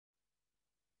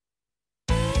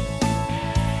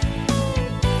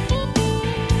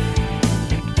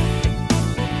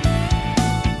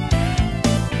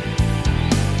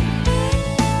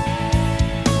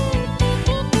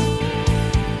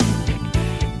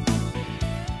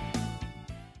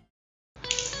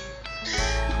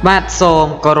បាទសូម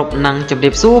គោរពនឹងជម្រា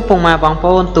បសួរពុកម៉ែបងប្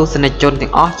អូនទស្សនិកជនទាំ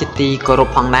ងអស់ជាទីគោរព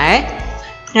ផងដែរ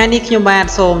ថ្ងៃនេះខ្ញុំបាទ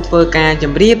សូមធ្វើការជ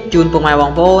ម្រាបជូនពុកម៉ែប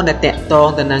ងប្អូនដែលតាក់ទង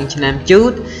ទៅនឹងឆ្នាំជូ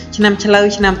តឆ្នាំឆ្លូវ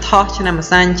ឆ្នាំថោះឆ្នាំម្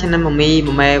សាញ់ឆ្នាំមមីម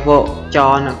មែវកច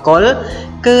នគល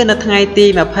គឺនៅថ្ងៃទី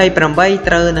28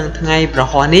ត្រូវនឹងថ្ងៃប្រ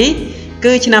ហោះនេះ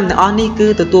គឺឆ្នាំទាំងអស់នេះគឺ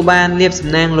ទទួលបានលាភសំ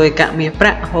ណាងលុយកាក់មាសប្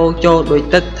រាក់ហូរចូលដោយ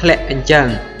ទឹកធ្លាក់អញ្ចឹង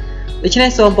ដូច្នេះ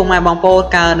សូមពុកម៉ែបងប្អូន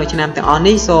កើតនៅឆ្នាំទាំងអស់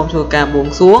នេះសូមធ្វើការបួង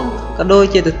សួងក៏ដូច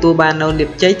ជាទទួលបាននូវលាភ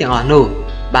ជ័យទាំងអស់នោះ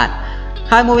បាទ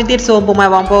ហើយមួយវិញទៀតសូមពុកម៉ែ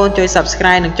បងប្អូនជួយ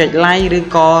Subscribe និងចុច Like ឬ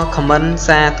ក៏ Comment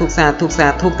សា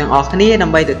ធុទាំងអស់គ្នាដើ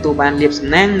ម្បីទទួលបានលាភសំ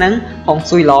ណាងនិងហុង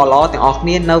ស៊ុយល្អៗទាំងអស់គ្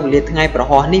នានៅវេលាថ្ងៃប្រ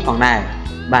ហោះនេះផងដែរ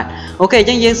បាទអូខេអញ្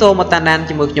ចឹងយើងសូមមកតាមដាន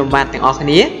ជាមួយខ្ញុំបាទទាំងអស់គ្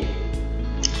នា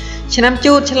ឆ្នាំ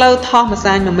ជូតឆ្លូវថោះម្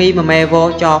សាញ់មមីមមែវក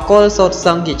ចគលសូត្រ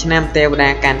សឹងជាឆ្នាំទេវតា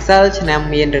កានសិលឆ្នាំ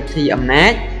មានឫទ្ធិអំណា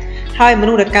ចហើយម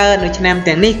នុស្សដែលកើតនៅឆ្នាំ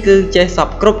ទាំងនេះគឺចេះសព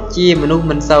គ្រប់ជាមនុស្ស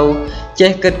មិនសូវ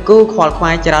ចេះគិតគូរខ្វល់ខ្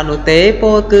វាយច្រើននោះទេ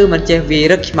ពោលគឺមិនចេះវា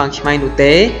រឹកឆ្មាំងឆ្មៃនោះ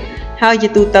ទេហើយជា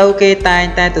ទូទៅគេតែង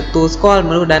តែទទួលស្គាល់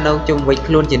មនុស្សដែលនៅជុំវិញ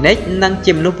ខ្លួនជានិច្ចនិង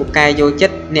ជាមនុស្សពូកែយកចិ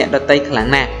ត្តអ្នកដទៃខ្លាំង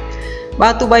ណាស់បើ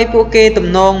ទោះបីពួកគេទំ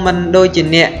នងមិនដូចជា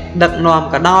អ្នកដឹកនាំ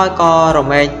ក៏ដោយក៏រ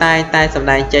មែងតែសម្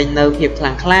ដែងចេញនៅភាពខ្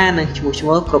លាំងក្លានិងឈ្មោះឈ្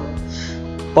មោះគ្រប់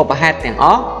បបហេតុទាំងអ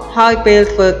ស់ហើយពេល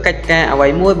ធ្វើកិច្ចការអ្វី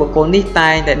មួយបុគ្គលនេះតែ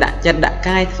ងតែដាក់ចិត្តដាក់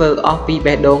កាយធ្វើអស់ពី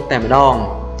បេះដូងតែម្ដង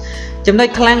ចំណុច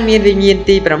ខ្លាំងមានវិញ្ញាណ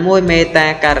ទី6មេត្តា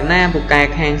ករណាពូកែ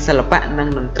ខាងសិល្បៈនិង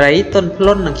តន្ត្រីទន់ភ្ល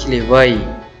ន់និងឆ្លៀសវៃ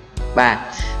បាទ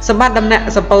សម្បត្តិដំណាក់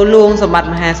សំពៅលួងសម្បត្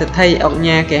តិមហាសិទ្ធិអុក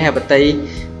ញ៉ាកេហបតី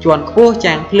ជាន់ខ្ពស់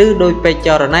ចាងភ្លឺដោយពេជ្រច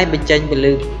រណៃបញ្ចេញព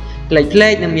លឺផ្លេ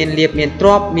កនិងមានលៀបមានទ្រ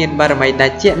ព្យមានបារមីដា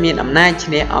ច់ជាមានអំណាច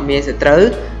ឈ្នះអមានសត្រូវ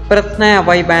ប្រាថ្នាអ្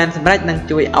វីបានសម្រេចនឹង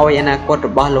ជួយឲ្យអនាគតរ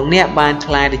បស់លោកអ្នកបាន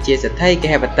ឆ្លាយទៅជាសិទ្ធិកេ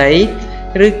ហបតី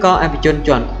ឬក៏អភិជន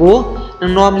ជាន់ខ្ពស់នឹ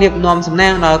ងនាំលៀបនាំសំណា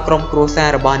ងដល់ក្រុមគ្រួសារ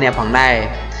របស់អ្នកផងដែរ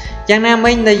យ៉ាងណា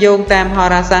មិញដែលយោងតាមហោ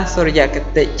រាសាស្ត្រសុរិយគ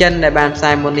តិចិនដែលបានផ្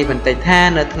សាយមុននេះបន្តិចថា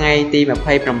នៅថ្ងៃទី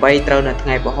28ត្រូវនៅថ្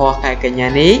ងៃពហុខែកញ្ញា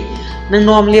នេះនឹង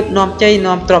នាំលៀបនាំជ័យ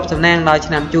នាំទ្រព្យសំណាងដល់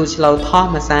ឆ្នាំជូតឆ្លូវថោះ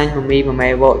ម្សាញ់មមីមមែ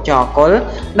វកចគល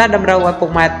ដែលតម្រូវឲ្យពុក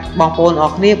ម៉ែបងប្អូនអ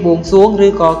រគ្នាបួងសួងឬ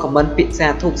ក៏ខមមិនពាក្យសា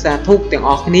ធុទាំង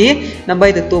អស់គ្នាដើម្បី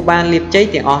ទទួលបានលាភជ័យ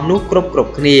ទាំងអស់នោះគ្រប់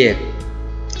គ្នា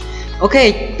អូខេ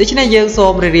ដូច្នេះយើងសូ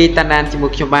មរីតាមដានជាមួ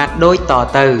យខ្ញុំបាទដូចត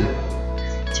ទៅ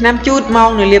ឆ្នាំជូតម៉ោង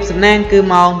នៃលាភសំណាងគឺ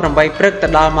ម៉ោង8ព្រឹកទៅ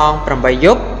ដល់ម៉ោង8យ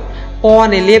ប់ពណ៌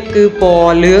នៃលាភគឺព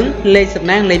ណ៌លឿងលេខសំ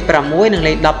ណាងលេខ6និង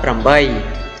លេខ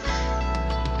18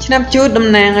ឆ្នាំជូតតំ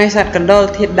ណាងឲ្យសត្វកណ្ដុរ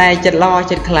ធាតុដែកចិត្តល្អ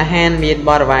ចិត្តក្លាហានមាន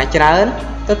បរិវារច្រើន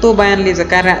ទទួលបានលាភស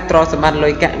ក្ការៈទ្រព្យសម្បត្តិលុ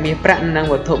យកាក់មាសប្រាក់និង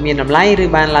វត្ថុមានតម្លៃឬ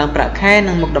បានឡើងប្រាក់ខែ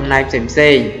និងមុខតំណែងផ្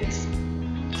សេង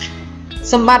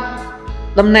សម្បត្តិ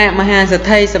តំណាងមហាសេដ្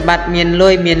ឋីសម្បត្តិមានលុ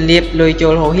យមានលាភលុយចូ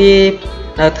លហូរហៀ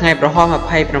នៅថ្ងៃប្រហោះ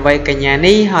28កញ្ញា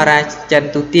នេះហោរាចិន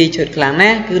ទូទាយឈុតខ្លាំងណា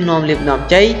ស់គឺនាំលាភនាំ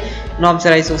ជ័យនាំសិ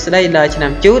រីសុខស្ដីដល់ឆ្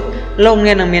នាំជូតលោក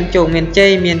អ្នកនឹងមានជោគមានជ័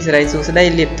យមានសិរីសុខស្ដី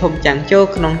លាភធំចាំងចូល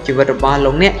ក្នុងជីវិតរបស់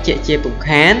លោកអ្នកជាពុក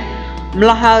ខានម្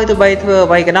ល៉េះហើយទោះបីធ្វើ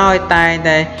អ្វីក៏ដោយតែ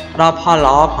ដល់ផល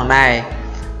ល្អផងដែរ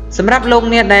សម្រាប់លោក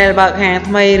អ្នកដែលបើកហាង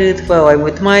ថ្មីឬធ្វើអ្វីមួ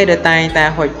យថ្មីដែលតែងតែ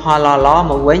ហុចផលល្អ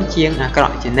មកវិញជាងអាក្រ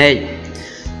ក់ជានិច្ច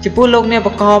ចំពោះលោកអ្នកប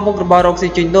កមុខរបស់រកស៊ី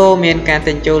ជួញដូរមានការ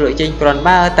ទិញចូលលក់ចេញគ្រាន់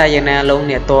បើតែយ៉ាងណាលោក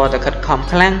អ្នកតតែខិតខំ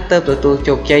ខ្លាំងទើបទទួល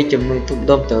ជោគជ័យជំនួយធំ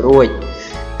ដុំទៅរួច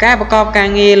ការប្រកបការ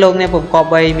ងារលោកអ្នកពុំក៏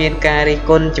បីមានការរិះ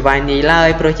គន់ច្បាយនេះឡើយ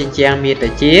ព្រោះចិញ្ចៀងមានតែ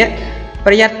ជា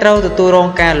ប្រយ័ត្នត្រូវទទួលរង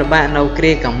ការលំបាកនៅគ្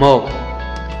រាខាងមុខ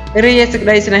រីឯសេចក្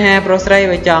តីស្នេហាប្រុសស្រី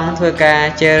បើចង់ធ្វើការ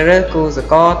ជ្រើសរើសគូស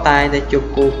កលតែជួប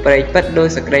គូព្រៃពិតដោយ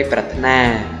សេចក្តីប្រាថ្នា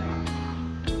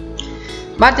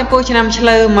បាទចំពោះឆ្នាំឆ្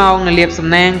លូវម៉ោងនៃលាភសំ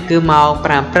ណាងគឺម៉ោង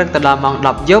5ព្រឹកទៅដល់ម៉ោង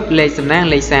10យប់លេខសំណាង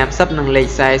លេខ30និងលេខ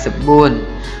44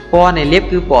ពណ៌នៃលាភ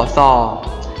គឺពណ៌ស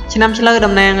ឆ្នាំឆ្លូវ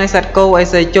តំណាងឲ្យសត្វគោឲ្យ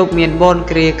សីជប់មានបុណ្យ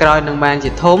គ្រាក្រោយនឹងបាន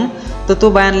ជាធំទទួ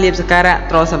លបានលាភសក្ការៈ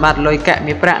ទ្រព្យសម្បត្តិលុយកាក់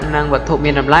មាសប្រាក់និងវត្ថុ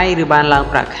មានតម្លៃឬបានឡើង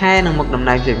ប្រាក់ខែនិងមុខតំ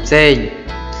ណែងផ្សេង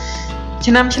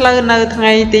ឆ្នាំឆ្លូវនៅថ្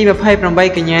ងៃទី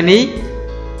28កញ្ញានេះ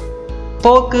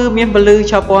ពោលគឺមានពលឺ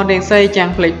ឆោពណ៌រាងសីចាំង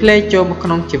ផ្លេកចូលមកក្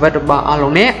នុងជីវិតរបស់អស់លោ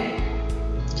កអ្នក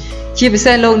ជាពិ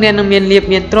សេសលោកអ្នកនឹងមានលាភ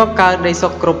មានទ្រព្យកើតដីសុ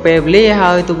ខគ្រប់ពេលវេលា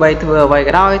ហើយទោះបីធ្វើអ្វី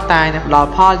ក៏ដោយតែនឹងផ្ដល់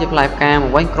ផលជាផ្លែផ្កាម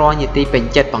កវិញក្រជាទីពេញ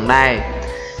ចិត្តផងដែរ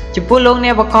ចំពោះលោកអ្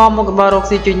នកបកមុខរបស់រក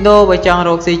ស៊ីជួញដូរបើចង់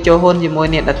រកស៊ីចូលហ៊ុនជាមួយ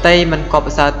អ្នកដទៃមិនក៏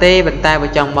ប្រសើរទេប៉ុន្តែបើ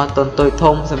ចង់បោះទុនតូច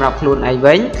ធំសម្រាប់ខ្លួនឯង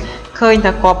វិញឃើញ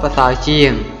ថាក៏ប្រសើរជា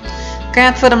ងកា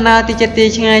រធ្វើដំណើរទីចិត្តទី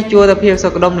ឆ្ងាយជួលទៅភាពសុ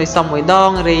ខដុមនៃសំមួយដ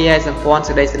ងរីឯសម្ព័ន្ធ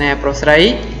សេចក្តីស្នេហាប្រុសស្រី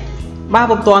បើ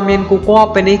ពុំទាន់មានគូគប់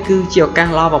ពេលនេះគឺជាឱកាស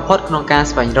ល្អបំផុតក្នុងការ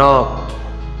ស្វែងរក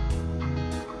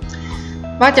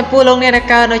បាទចំពោះលោកអ្នកដែល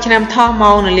កើតនៅឆ្នាំថោះ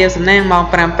ម៉ោងនៅលាភសំណាងម៉ោង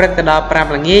5ព្រឹកទៅដល់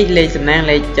5ល្ងាចលេខសំណាង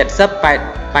លេខ70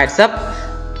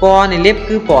 80ពណ៌នៃលាភ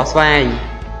គឺពណ៌ស្វាយ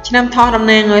ឆ្នាំថោះតំ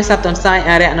ណាងឲ្យសត្វទន្សាយ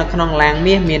អរិយនៅក្នុងឡាង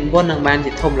មាសមានបុណ្យនឹងបាន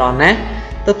ជាធំល្អណាស់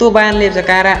ទទួលបានលាភសក្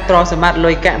ការៈទ្រព្យសម្បត្តិ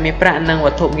លុយកាក់មាសប្រាក់និងវ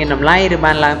ត្ថុមានតម្លៃឬ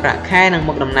បានឡើងប្រាក់ខែនិង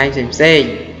មុខតំណែងផ្សេងៗ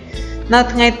នៅ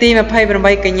ថ្ងៃទី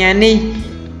28កញ្ញានេះ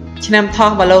ឆ្នាំថោះ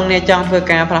បើលោកអ្នកចង់ធ្វើ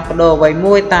ការផ្លាស់ប្ដូរអ្វី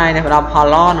មួយតែនៅផ្ដល់ផល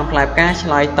ល្អនិងផ្លែផ្កាឆ្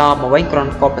លើយតបមកវិញគ្រា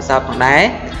ន់កប់ប្រសើរផងដែរ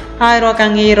ហើយរាល់កា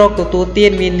រងាររកទទួលទា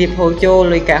នមានលាភហូរចូល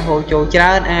លុយកាក់ហូរចូលច្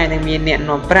រើនអាចនឹងមានអ្នក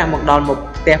នាំប្រាក់មកដល់មុខ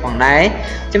ផ្ទះផងដែរ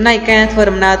ចំណែកការធ្វើ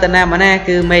ដំណើរទៅណាមកណា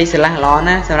គឺមេស្រឡះល្អ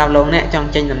ណាស់សម្រាប់លោកអ្នកចង់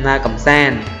ចេញដំណើរកម្សា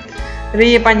ន្តរី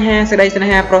បញ្ហាសេចក្តីស្នេ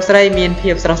ហាប្រុសស្រីមាន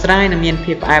ភាពស្រស់ស្រាយនិងមាន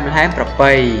ភាពផ្អែមល្ហែមប្រ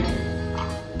ពៃ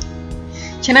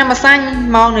ឆ្នាំម្សាញ់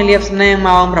ម៉ោងនៅលាភសំណាង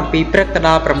ម៉ោង7ព្រឹកទៅដ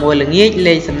ល់6ល្ងាច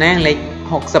លេខសំណាងលេខ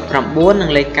69និង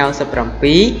លេខ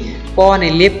97ពណ៌នៃ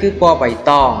លាភគឺពណ៌បៃ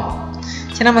តង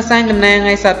ឆ្នាំម្សាញ់តំណាង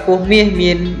ឲ្យសត្វពស់មាស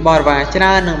មានបរិវារច្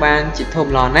រើននិងបានជាធំ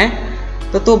ល្អណាស់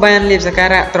ទទួលបានលាភសក្កា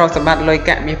រៈទ្រព្យសម្បត្តិលុយ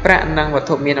កាក់មាសប្រាក់និងវត្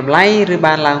ថុមានតម្លៃឬ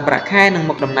បានឡើងប្រាក់ខែនិង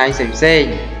មុខតំណែងផ្សេង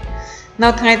ៗនៅ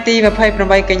ថ្ងៃទី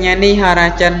28កញ្ញានេះហោរា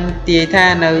ចិនទាយថា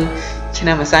នៅឆ្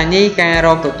នាំម្សាញ់នេះការរ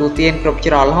កទទួលទានគ្រប់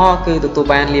ច្រកល្ហគឺទទួល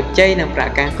បានលាភជ័យនិងប្រា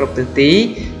ក់កាសគ្រប់ទិសទី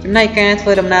ចំណែកការធ្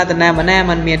វើដំណើរទៅណាមកណា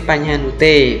មិនមានបញ្ហានោះ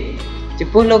ទេចំ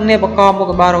ពោះលោកអ្នកបកមុខ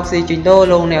របររកស៊ីជួញដូរ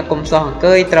លោកអ្នកកុំសោះអង្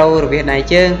គើយត្រូវរវាសដៃ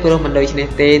ជើងព្រោះមិនដូចនេះ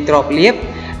ទេទ្របលាភ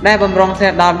ដែលបំរុងធ្លា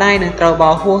ក់ដល់ដៃនឹងត្រូវ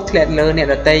បោហួសធ្លាក់លើអ្នក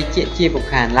ដទៃជាពុក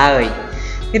ខានឡើយ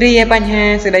រីឯបញ្ហា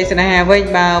សេចក្តីស្នេហាវិញ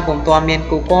បើពុំទាន់មាន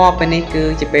គូគាប់ពេលនេះគឺ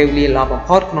ជាពេលវេលាល្អបំ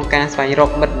ផុតក្នុងការស្វែងរក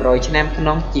មិត្ត100ឆ្នាំក្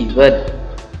នុងជីវិត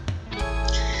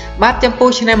បាទចំពោះ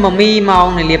ឆ្នាំមមីម៉ោង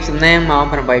នៃលាភសំណាងម៉ោង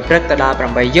8ព្រឹកទៅដល់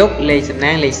8យប់លេខសំ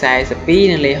ណាងលេខ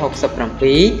42និងលេខ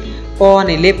67ពណ៌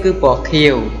នៃលាភគឺពណ៌ខៀ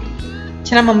វ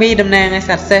ឆ្នាំមមីតំណាងឲ្យ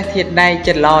សត្វសេះធាតុដែក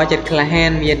ចិត្តល្អចិត្តក្លាហា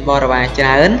នមានបរិវារច្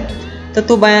រើនទ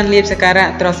ទួលបានលាភសក្ការៈ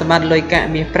ទ្រព្យសម្បត្តិលុយកាក់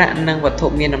មាសប្រាក់និងវត្ថុ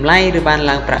មានតម្លៃឬបាន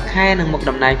ឡើងប្រាក់ខែនិងមុខ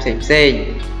តំណែងផ្សេងៗ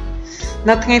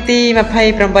នៅថ្ងៃទី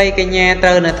28កញ្ញាត្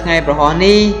រូវនៅថ្ងៃប្រហោះ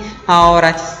នេះហោ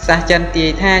រាសាស្ត្រចិនទាយ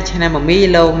ថាឆ្នាំមមី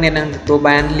លោកអ្នកនឹងទទួល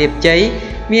បានលាភជ័យ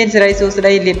មានសេរីសួស្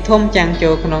តីលាភធំចាំងចូ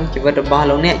លក្នុងជីវិតរបស់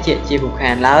លោកអ្នកជាពុក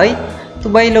ខានឡើយទោះ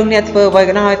បីលោកអ្នកធ្វើអ្វី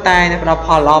ក៏ដោយតែនឹងផ្ដល់ផ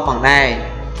លល្អផងដែរ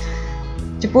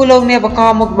ចំពោះលោកអ្នកបក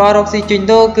មុខបររកស៊ីជួញ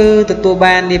ដូរគឺទទួល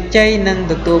បានលាភជ័យនិង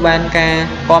ទទួលបានការ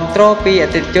គាំទ្រពីអ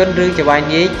តិថិជនឬចៅហ្វាយ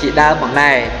នាយជាដើមផង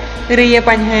ដែររីឯ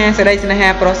បញ្ហាសេចក្តីស្នេហា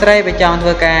ប្រុសស្រីបើចង់ធ្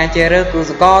វើការជារើសគ្រូ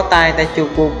សកលតែជួប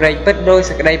គូព្រេងពិតដោយ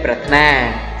សេចក្តីប្រាថ្នា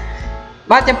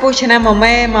បាទចំពោះឆ្នាំម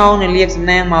មេម៉ោងនៅលាភសំ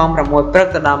ណាងម៉ោង6ព្រឹក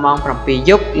ទៅដល់ម៉ោង7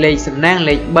យប់លេខសំណាង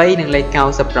លេខ3និងលេខ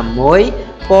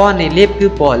96ពណ៌នៃលាភគឺ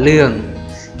ពណ៌លឿង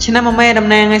ឆ្នាំមមេតំ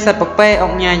ណាងឲ្យសត្វពពែអុ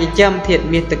កញ៉ាចិញ្ចឹមធាតុ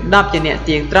មាសទឹកដប់ជាអ្នក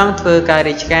ទៀងត្រង់ធ្វើការ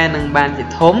រាជការនឹងបានជា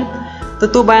ធំទ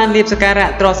ទួលបានលាភសក្ការៈ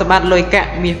ទ្រព្យសម្បត្តិលុយកាក់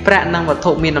មាសប្រាក់និងវត្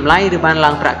ថុមានតម្លៃឬបានឡើ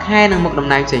ងប្រាក់ខែនិងមុខតំ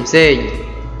ណែងផ្សេង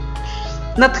ៗ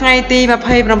នៅថ្ងៃទី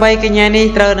28កញ្ញានេះ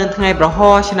ត្រូវនៅថ្ងៃប្រ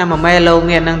ហោះឆ្នាំមមេលោក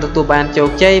អ្នកនឹងទទួលបានជោគ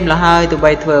ជ័យម្ល៉េះហើយទោះ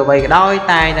បីធ្វើអ្វីក៏ដោយ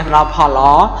តែនឹងផ្ដល់ផលល្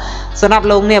អសម្រាប់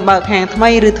លោកអ្នកបើកហាងថ្មី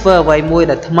ឬធ្វើអ្វីមួយ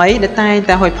ដែលថ្មីដែលតែង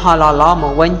តែហុចផលល្អៗម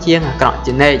កវិញជាងអាក្រក់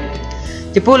ជានិច្ច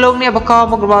ចំពោះលោកអ្នកបក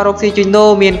មុខរបររកស៊ីជួញដូរ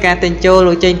មានការទិញចូល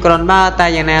លុយចេញក្រនបើតែ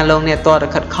យ៉ាងណាលោកអ្នកតរ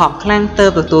ខិតខំខ្លាំងទើ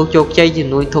បទទួលជោគជ័យជំ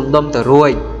នួយធំដុំទៅរួ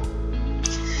ច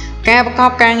ការប្រក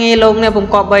បការងារលោកអ្នកពុំ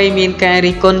គប្បីមានការ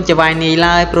រិះគន់ចវាយនី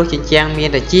ឡើយព្រោះចិញ្ចាំងមាន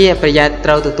តែជាប្រយ័ត្នត្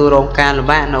រូវទទួលរងការលំ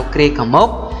បាកនៅគ្រាខាងមុខ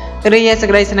រីឯសេច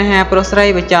ក្តីស្នេហាប្រុសស្រី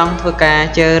បើចង់ធ្វើការ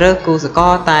ជើរើសគូសក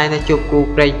លតែនៅជួបគូ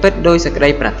ព្រេងពិតដោយសេចក្តី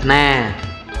ប្រាថ្នា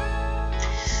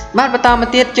បាទបន្តមក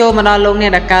ទៀតចូលមកដល់លោកអ្ន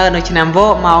កដែលកើតនៅឆ្នាំវ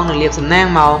កម៉ោងនៅលាភសំណាង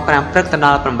ម៉ោង5ព្រឹកទៅដ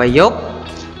ល់8យប់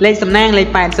លេខសំណាងលេខ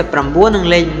89និង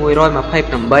លេខ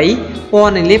128ព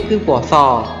ណ៌នៃលាភគឺពណ៌ស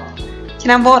ឆ្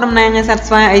នាំវកតំណាងឲ្យសត្វ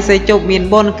ស្វាអីសីជប់មាន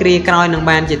បុណ្យគ្រាក្រោយនឹង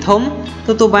បានជាធំទ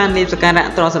ទួលបានលាភសក្ការៈ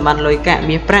ទ្រព្យសម្បត្តិលុយកាក់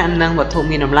មាសប្រាក់និងវត្ថុ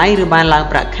មានតម្លៃឬបានឡើង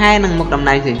ប្រាក់ខែនិងមុខតំ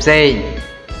ណែងផ្សេងៗ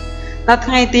ដល់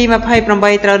ថ្ងៃទី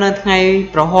28ត្រូវនៅថ្ងៃ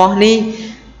ប្រហោះនេះ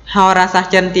ហោរាសាស្ត្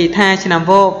រចិនទីថាឆ្នាំ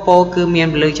វកពោគឺមាន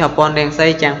ពលិឆោពន់រាំងសី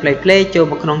ចាំងផ្លេកចូល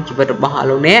មកក្នុងជីវិតរបស់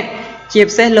លោកអ្នកជា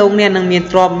ពិសេសលោកអ្នកនឹងមាន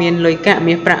ទ្រព្យមានលុយកាក់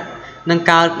មាសប្រាក់នឹង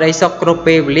កើតក្តីសុខគ្រប់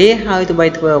ពេលវេលាហើយទោះបី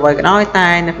ធ្វើអ្វីក៏ដោយតែ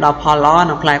នឹងផ្ដល់ផលល្អ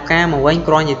និងផ្លែផ្កាមកវិញ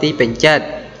គ្រាន់ជាទីពេញចិត្ត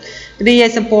រីឯ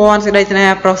សម្ព័ន្ធសេចក្តីស្នេ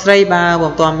ហាប្រុសស្រីបើ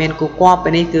ពុំទាន់មានគូគាប់ពេ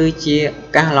លនេះគឺជា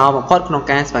ឱកាសល្អបំផុតក្នុង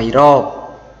ការស្វែងរក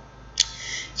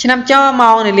ឆ្នាំច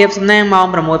ម៉ោងនៃលាភសំណាងម៉ោង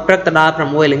6ព្រឹកទៅដល់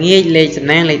6ល្ងាចលេខសំ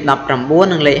ណាងលេខ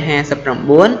19និងលេខ59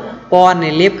ពណ៌នៃ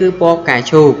លាភគឺពណ៌ផ្កា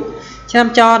ឈូកឆ្នាំ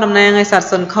ចតំណាងឲ្យសត្វ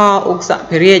សុនខឧបស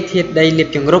ភិរាជធាតុដីលាភ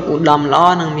ចង្រុកឧត្តមល្អ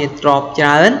និងមានទ្រព្យច្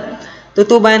រើនទ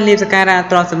ទួលបានលាភសក្ការៈ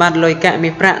ទ្រព្យសម្បត្តិលុយកាក់មា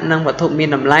សប្រាក់និងវត្ថុមាន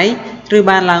តម្លៃឬ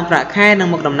បានឡើងប្រាក់ខែនិង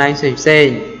មុខតំណែងផ្សេង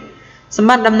ៗសម្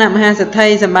បត្តិដំណាក់មហាសេដ្ឋី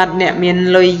សម្បត្តិអ្នកមាន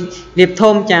លុយលាភ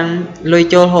ធំចាំងលុយ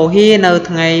ចូលហូហៀនៅ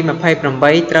ថ្ងៃ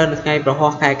28ត្រូវនៅថ្ងៃប្រ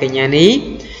ហោះខែកញ្ញានេះ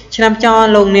ឆ្នាំច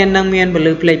លោកអ្នកនឹងមានព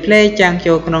លិផ្លេកចាំង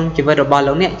ចូលក្នុងជីវិតរបស់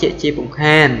លោកអ្នកជាពុំ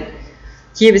ខាន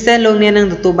chia sẻ luôn nè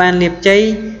nâng tụ ban liệp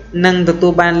cháy nâng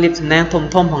tụ ban liệp năng thùng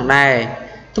thom phòng này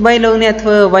tụ bay luôn nè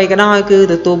thưa vay cái đó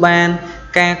cứ tụ ban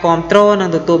ca control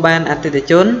nâng tụ ban ăn từ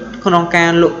chốn không ông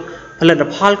ca lụ lần đập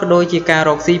hall có đôi chia ca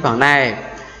roxy phòng này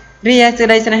ria từ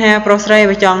đây sẽ ha prosray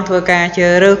và chọn thưa ca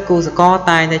chờ rơ cù có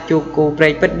tài là chụp cù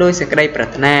break bất đôi sẽ đây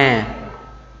bật nè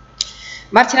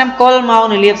bắt năm col màu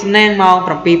này liệp năng màu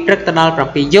from pi prek tận from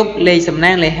pi giúp lấy sầm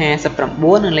năng lấy hà sập from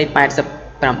 4 lấy 8 sập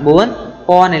from 4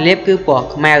 po này liệp cứ bỏ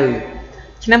khmer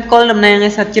năm col lâm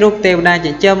năng sát chụp teo đa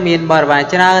chỉ châm miền bờ vài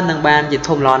chợ nâng bàn chỉ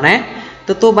thùng lò nè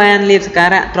tụ ban liệp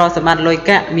scara pro sập mặt lôi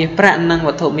cạ miền prạ nâng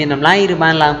vật thụ miền nằm lay rồi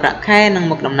ban làm prạ khai nâng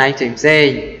một nằm này chỉnh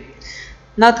xe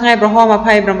nó thay pro hoa mà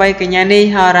phay from bay cái nhà đi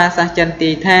hara sa chân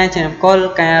tì tha năm col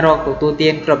cà rọ của tu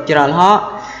tiên cọp chợ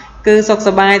họ cứ sọc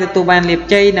sờ bài tụ ban liệp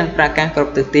chay nâng prạ ca cọp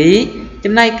từ tí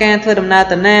chấm nay ca thưa đầm na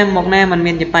từ nam một nam mình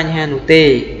miền chụp bánh hà nụ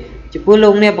tê chụp bút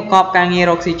lông nèประกอบ ការងារ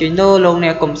រកស៊ីជួយដូរ លោកអ្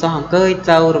នកកុំសោះអង្គើយ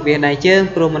ទៅរបៀបដៃជើង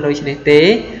ព្រោះមិនដូចនេះទេ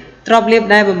ទ្របលៀប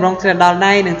ដែរបំរុងធ្លាក់ដល់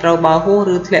ដៃនឹងត្រូវបោហួស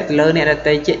ឬធ្លាក់ទៅលើអ្នកដ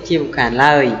ទៃជាជាមិនខាន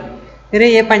ឡើយរី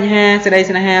ឯបញ្ហាស្ដី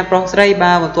ស្នេហាប្រុសស្រី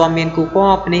បើមិនទាន់មានគូពា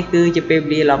ប់នេះគឺជាពេល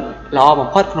វេលាល្អបំ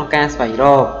ផុតក្នុងការស្វែងរ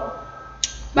ក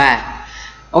បាទ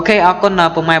អូខេអរគុណ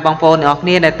ពុកម៉ែបងប្អូនអ្នកគ្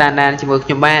នាដែលតាមដានជាមួយខ្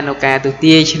ញុំបាននៅការទូ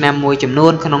ទាយឆ្នាំមួយចំនួ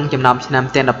នក្នុងចំណោមឆ្នាំ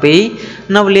ទាំង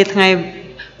12នៅវេលាថ្ងៃ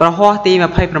ប្រហោះទី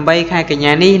28ខែកញ្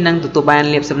ញានេះនឹងទទួលបាន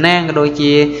លៀបសំណាងក៏ដូច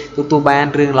ជាទទួលបាន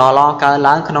រឿងល្អៗកើត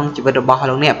ឡើងក្នុងជីវិតរបស់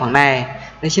លោកអ្នកផងដែរ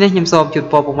ដូច្នេះខ្ញុំសូមជូន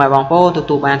ពរពុកម៉ែបងប្អូនទ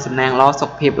ទួលបានសំណាងល្អសុខ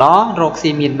ភាពល្អរកស៊ី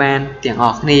មានបានទាំងអ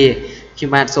ស់គ្នាខ្ញុំ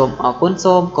បាទសូមអរគុណ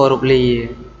សូមគោរពលា